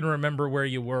 So you can remember where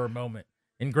you were moment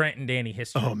in Grant and Danny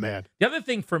history. Oh man. The other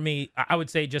thing for me, I would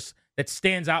say just that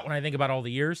stands out when I think about all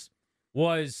the years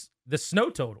was the snow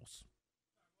totals.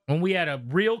 When we had a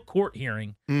real court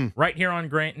hearing right here on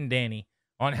Grant and Danny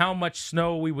on how much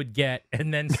snow we would get,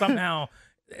 and then somehow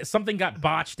something got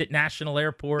botched at National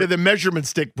Airport. Yeah, the measurement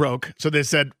stick broke, so they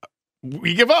said,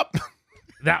 we give up.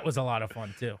 That was a lot of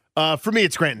fun, too. For me,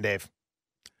 it's Grant and Dave.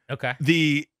 Okay.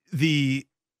 The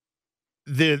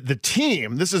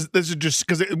team, this is just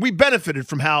because we benefited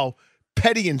from how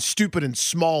petty and stupid and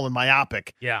small and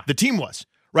myopic the team was,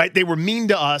 right? They were mean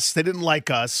to us. They didn't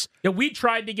like us. Yeah, we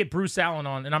tried to get Bruce Allen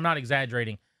on, and I'm not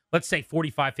exaggerating, let's say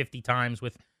 45, 50 times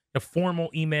with a formal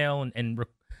email and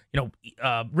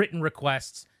written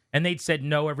requests, and they'd said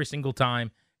no every single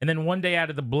time. And then one day out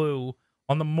of the blue,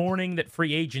 on the morning that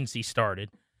free agency started,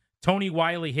 Tony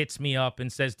Wiley hits me up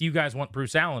and says, do you guys want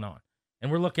Bruce Allen on?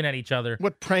 And we're looking at each other.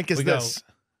 What prank is this?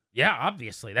 Yeah,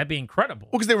 obviously. That'd be incredible.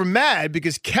 Well, because they were mad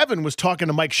because Kevin was talking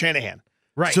to Mike Shanahan.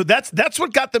 Right. So that's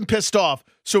what got them pissed off.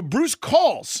 So Bruce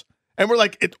calls, and we're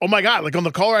like, oh my God, like on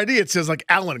the caller ID, it says like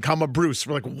Allen, comma Bruce.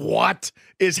 We're like, what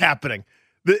is happening?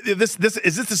 Is this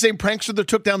the same prankster that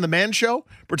took down the Man Show,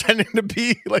 pretending to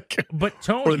be like, but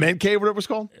Tony, or the Man Cave, whatever it was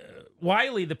called?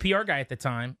 Wiley, the PR guy at the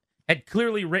time, had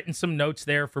clearly written some notes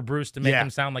there for Bruce to make him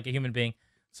sound like a human being.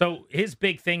 So his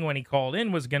big thing when he called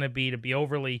in was going to be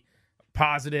overly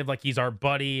positive, like he's our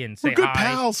buddy and say We're good hi.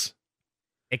 pals.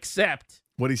 Except,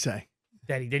 what'd he say?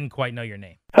 That he didn't quite know your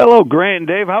name. Hello, Grant and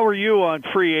Dave. How are you on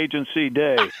free agency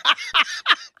day?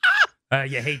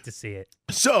 You hate to see it.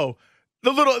 So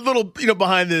the little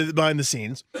behind the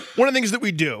scenes, one of the things that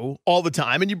we do all the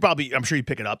time, and I'm sure you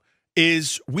pick it up,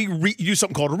 is we use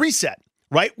something called a reset,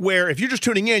 right? Where if you're just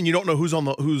tuning in, you don't know who's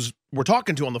we're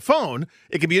talking to on the phone,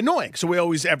 it can be annoying. So we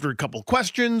always, after a couple of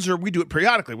questions, or we do it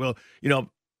periodically. Well,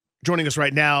 joining us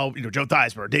right now, Joe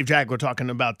Theismann, Dave Jagler talking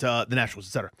about the Nationals,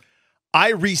 et cetera. I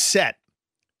reset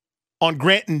on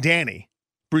Grant and Danny.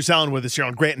 Bruce Allen with us here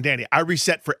on Grant and Danny. I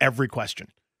reset for every question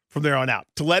from there on out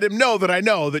to let him know that I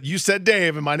know that you said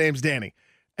Dave and my name's Danny.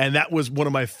 And that was one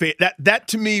of my that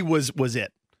to me was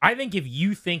it. I think if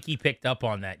you think he picked up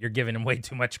on that, you're giving him way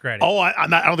too much credit. Oh, I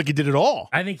don't think he did at all.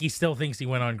 I think he still thinks he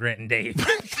went on Grant and Dave.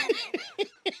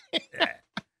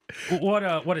 What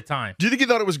a time. Do you think he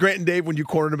thought it was Grant and Dave when you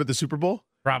cornered him at the Super Bowl?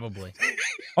 Probably.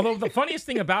 Although the funniest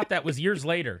thing about that was years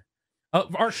later,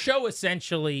 our show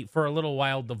essentially for a little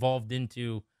while devolved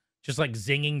into just like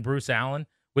zinging Bruce Allen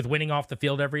with winning off the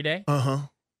field every day. Uh-huh.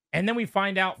 And then we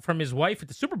find out from his wife at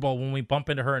the Super Bowl when we bump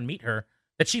into her and meet her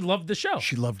that she loved the show.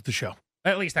 She loved the show.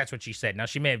 At least that's what she said. Now,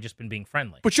 she may have just been being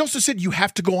friendly. But she also said you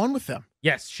have to go on with them.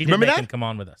 Yes, she did make him come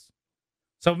on with us.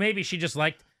 So maybe she just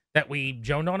liked that we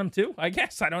joned on him too, I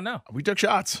guess. I don't know. We took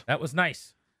shots. That was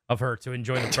nice of her to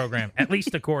enjoy the program, at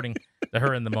least according to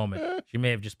her in the moment. She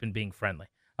may have just been being friendly.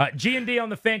 G&D on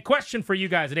the Fan. Question for you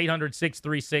guys at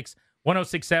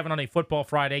 800-636-1067 on a Football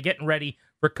Friday. Getting ready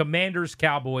for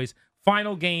Commanders-Cowboys.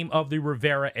 Final game of the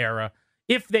Rivera era.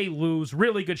 If they lose,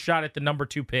 really good shot at the number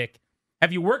 2 pick.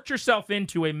 Have you worked yourself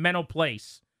into a mental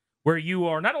place where you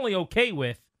are not only okay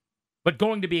with, but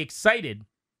going to be excited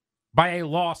by a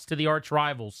loss to the arch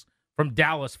rivals from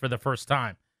Dallas for the first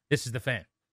time? This is the Fan.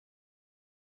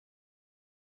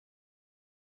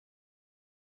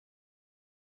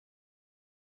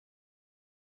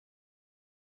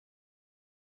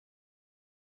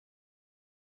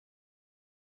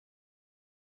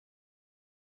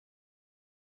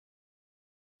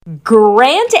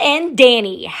 Grant and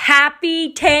Danny,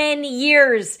 happy 10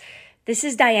 years. This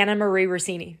is Diana Marie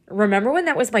Rossini. Remember when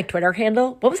that was my Twitter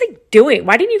handle? What was I doing?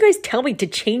 Why didn't you guys tell me to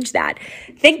change that?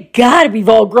 Thank God we've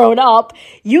all grown up.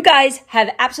 You guys have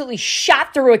absolutely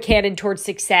shot through a cannon towards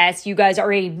success. You guys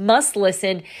are a must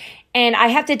listen. And I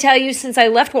have to tell you, since I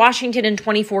left Washington in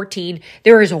 2014,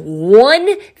 there is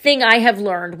one thing I have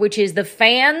learned, which is the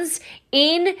fans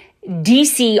in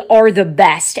DC are the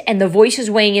best, and the voices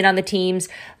weighing in on the teams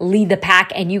lead the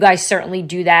pack, and you guys certainly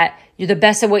do that. You're the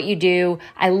best at what you do.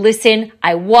 I listen,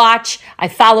 I watch, I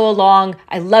follow along.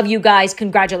 I love you guys.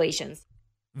 Congratulations.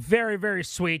 Very, very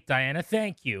sweet, Diana.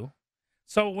 Thank you.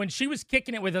 So when she was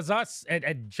kicking it with us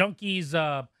at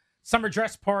Junkies summer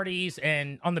dress parties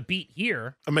and on the beat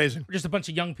here, amazing. We're just a bunch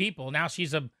of young people. Now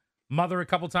she's a mother a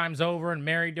couple times over and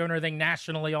married, doing her thing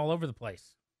nationally all over the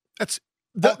place. That's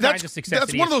one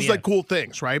of those like cool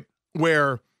things, right?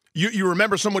 Where you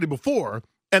remember somebody before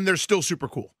and they're still super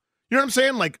cool. You know what I'm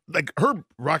saying? Like her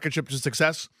rocket ship to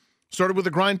success started with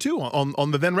a grind too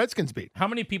on the then Redskins beat. How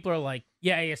many people are like,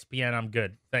 yeah, ESPN, I'm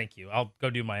good. Thank you. I'll go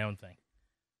do my own thing.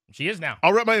 She is now.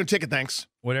 I'll write my own ticket, thanks.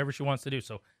 Whatever she wants to do.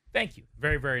 So thank you.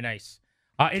 Very, very nice.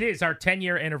 It is our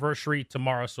 10-year anniversary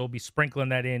tomorrow, so we'll be sprinkling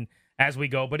that in as we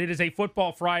go. But it is a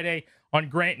Football Friday on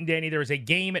Grant and Danny. There is a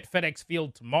game at FedEx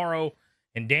Field tomorrow.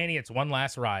 And Danny, it's one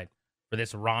last ride for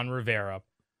this Ron Rivera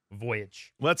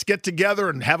voyage. Let's get together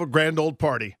and have a grand old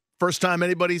party. First time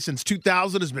anybody since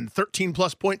 2000 has been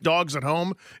 13-plus point dogs at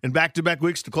home in back-to-back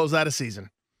weeks to close out a season.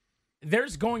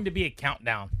 There's going to be a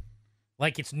countdown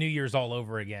like it's New Year's all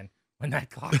over again when that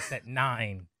clock's at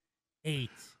 9, 8,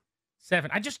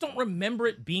 7. I just don't remember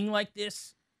it being like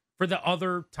this for the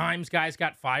other times guys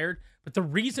got fired. But the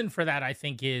reason for that, I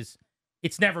think, is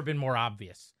it's never been more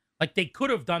obvious. Like, they could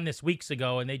have done this weeks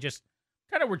ago, and they just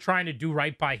kind of were trying to do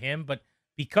right by him. But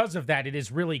because of that, it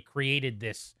has really created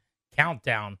this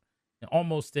countdown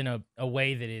almost in a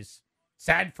way that is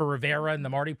sad for Rivera and the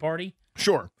Marty Party.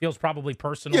 Sure. Feels probably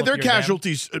personal. Yeah, there are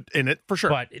casualties in it, for sure.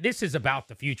 But this is about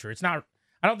the future. It's not,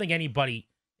 I don't think anybody,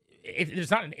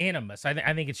 there's not an animus.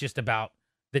 I think it's just about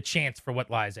the chance for what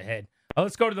lies ahead.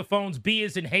 Let's go to the phones. B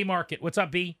is in Haymarket. What's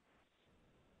up, B?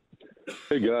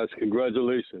 Hey guys,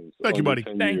 congratulations! Thank you, buddy.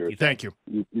 Thank you.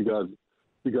 You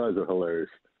guys are hilarious.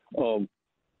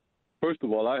 First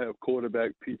of all, I have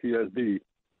quarterback PTSD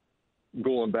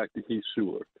going back to Heath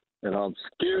Stewart, and I'm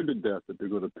scared to death that they're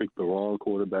going to pick the wrong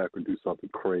quarterback or do something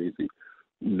crazy.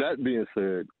 That being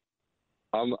said,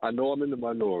 I know I'm in the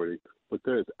minority, but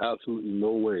there is absolutely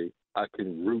no way I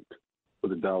can root for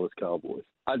the Dallas Cowboys.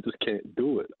 I just can't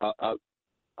do it.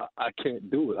 I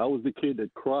can't do it. I was the kid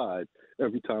that cried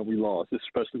every time we lost,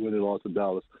 especially when they lost to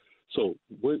Dallas. So,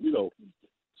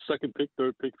 second pick,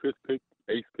 third pick, fifth pick,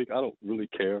 eighth pick, I don't really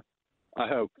care. I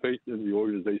have faith in the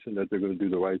organization that they're going to do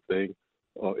the right thing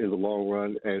in the long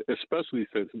run, and especially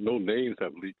since no names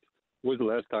have leaked. When's the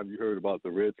last time you heard about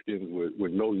the Redskins where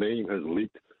no name has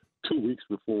leaked 2 weeks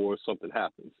before something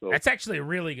happens? So that's actually a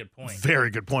really good point.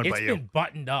 Very good point by you. It's been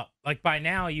buttoned up. Like, by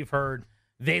now you've heard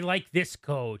they like this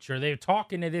coach or they're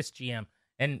talking to this GM,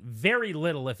 and very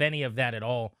little, if any of that at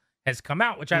all, has come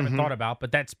out, which I haven't thought about,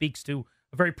 but that speaks to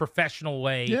a very professional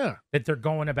way that they're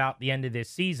going about the end of this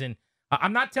season.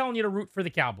 I'm not telling you to root for the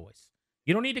Cowboys.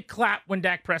 You don't need to clap when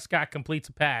Dak Prescott completes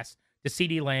a pass to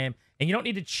CeeDee Lamb, and you don't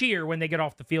need to cheer when they get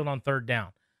off the field on third down.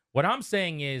 What I'm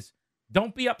saying is,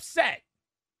 don't be upset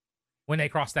when they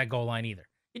cross that goal line either.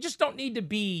 You just don't need to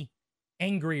be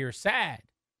angry or sad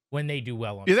when they do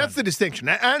well on Sunday. That's the distinction.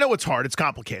 I know it's hard. It's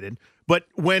complicated. But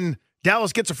when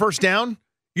Dallas gets a first down,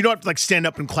 you don't have to like stand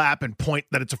up and clap and point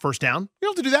that it's a first down. You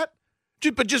don't have to do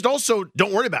that. But just also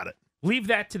don't worry about it. Leave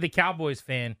that to the Cowboys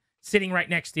fan sitting right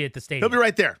next to you at the stadium. He'll be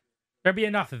right there. There'll be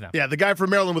enough of them. Yeah, the guy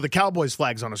from Maryland with the Cowboys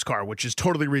flags on his car, which is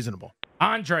totally reasonable.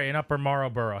 Andre in Upper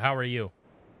Marlboro, how are you?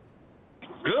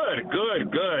 Good.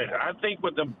 I think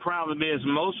what the problem is,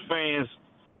 most fans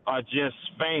are just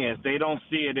fans. They don't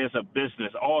see it as a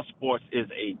business. All sports is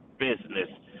a business.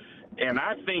 And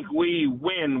I think we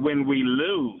win when we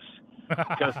lose.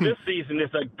 Because this season is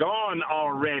gone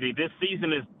already. This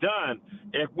season is done.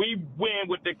 If we win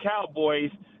with the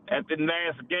Cowboys at the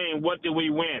last game, what do we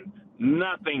win?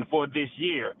 Nothing for this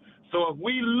year. So if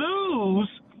we lose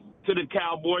to the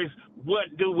Cowboys,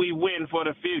 what do we win for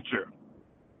the future?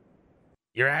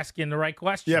 You're asking the right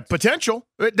question. Yeah, potential.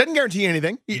 It doesn't guarantee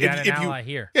anything. You got an ally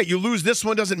here. Yeah, you lose this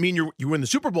one doesn't mean you win the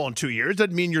Super Bowl in 2 years.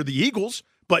 Doesn't mean you're the Eagles,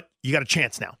 but you got a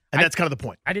chance now. And that's kind of the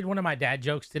point. I did one of my dad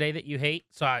jokes today that you hate.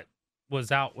 So I was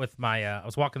out with I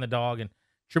was walking the dog, and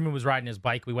Truman was riding his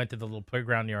bike. We went to the little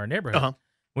playground near our neighborhood. Uh-huh.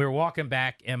 We were walking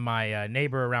back, and my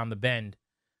neighbor around the bend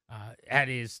had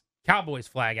his Cowboys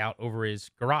flag out over his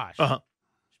garage. Uh-huh.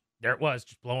 There it was,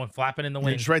 just blowing, flapping in the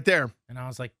wind. Just right there. And I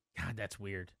was like, God, that's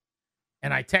weird.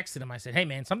 And I texted him. I said, hey,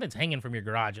 man, something's hanging from your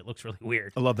garage. It looks really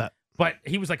weird. I love that. But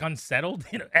he was like unsettled,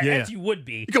 as you would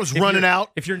be. He comes running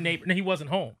out. If your neighbor, no, he wasn't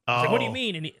home. I was like, what do you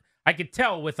mean? And I could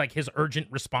tell with like his urgent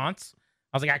response.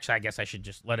 I was like, actually, I guess I should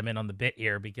just let him in on the bit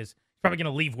here because he's probably going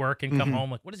to leave work and come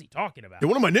home. Like, what is he talking about? Yeah,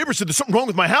 one of my neighbors said there's something wrong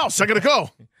with my house. I got to go.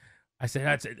 I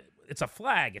said, it's a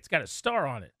flag. It's got a star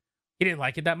on it. He didn't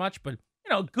like it that much, but,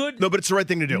 good. No, but it's the right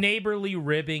thing to do. Neighborly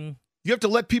ribbing. You have to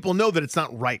let people know that it's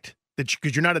not right.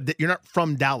 Because you're not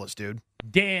from Dallas, dude.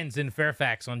 Dan's in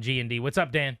Fairfax on G&D. What's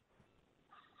up, Dan?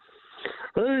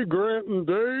 Hey, Grant and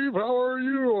Dave, how are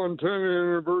you on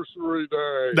 10th anniversary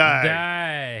day?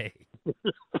 Die.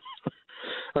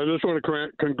 I just want to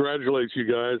congratulate you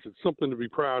guys. It's something to be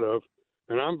proud of,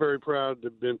 and I'm very proud to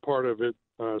have been part of it,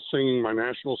 singing my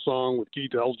national song with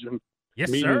Keith Elgin. Yes,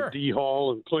 meeting sir. D.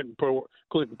 Hall and Clinton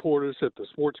Portis at the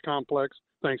sports complex.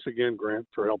 Thanks again, Grant,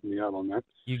 for helping me out on that.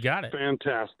 You got it.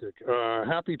 Fantastic.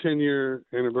 Happy 10-year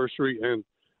anniversary, and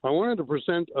I wanted to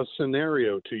present a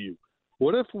scenario to you.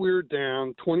 What if we're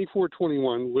down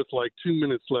 24-21 with like 2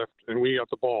 minutes left and we got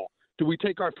the ball? Do we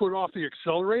take our foot off the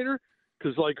accelerator?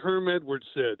 Because like Herm Edwards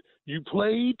said, you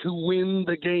play to win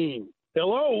the game.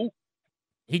 Hello?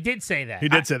 He did say that. He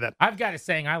did say that. I've got a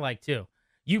saying I like too.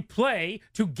 You play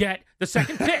to get the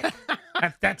second pick.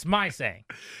 That's my saying.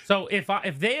 So if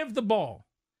they have the ball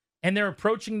and they're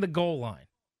approaching the goal line,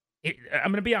 I'm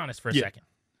going to be honest for a second.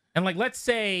 And let's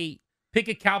say pick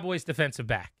a Cowboys defensive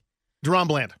back. Deron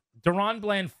Bland. Deron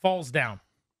Bland falls down.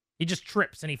 He just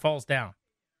trips and he falls down.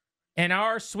 And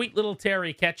our sweet little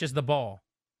Terry catches the ball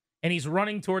and he's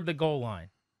running toward the goal line.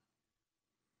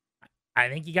 I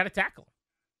think you got to tackle him.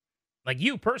 Like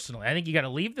you personally, I think you got to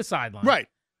leave the sideline. Right.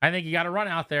 I think you got to run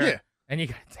out there and you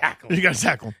got to tackle him. You got to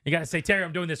tackle him. You got to say, Terry,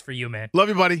 I'm doing this for you, man. Love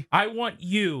you, buddy. I want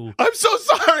you. I'm so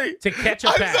sorry. To catch a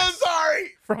pass. I'm so sorry.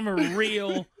 From a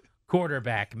real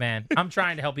quarterback, man. I'm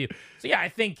trying to help you. So, yeah, I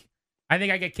think I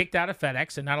get kicked out of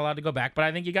FedEx and not allowed to go back, but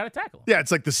I think you got to tackle him. Yeah,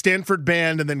 it's like the Stanford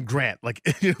band and then Grant. Like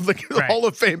Right. Hall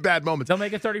of Fame bad moments. They'll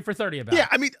make a 30 for 30 about it. Yeah,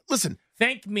 I mean, listen.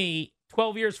 Thank me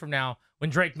 12 years from now when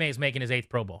Drake May is making his 8th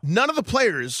Pro Bowl. None of the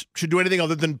players should do anything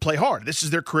other than play hard. This is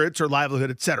their career, it's their livelihood,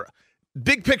 etc.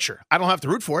 Big picture. I don't have to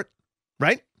root for it,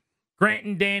 right? Grant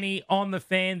and Danny on the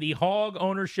Fan. The Hog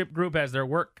ownership group has their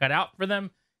work cut out for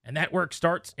them, and that work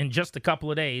starts in just a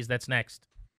couple of days. That's next.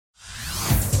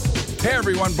 Hey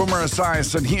everyone, Boomer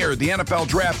Esiason here. The NFL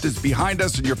Draft is behind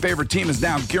us and your favorite team is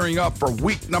now gearing up for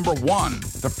week number 1.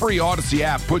 The free Odyssey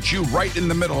app puts you right in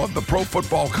the middle of the pro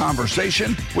football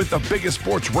conversation with the biggest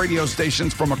sports radio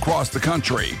stations from across the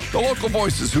country. The local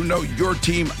voices who know your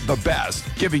team the best,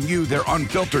 giving you their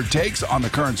unfiltered takes on the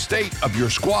current state of your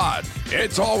squad.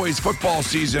 It's always football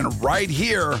season right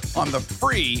here on the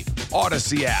free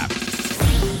Odyssey app.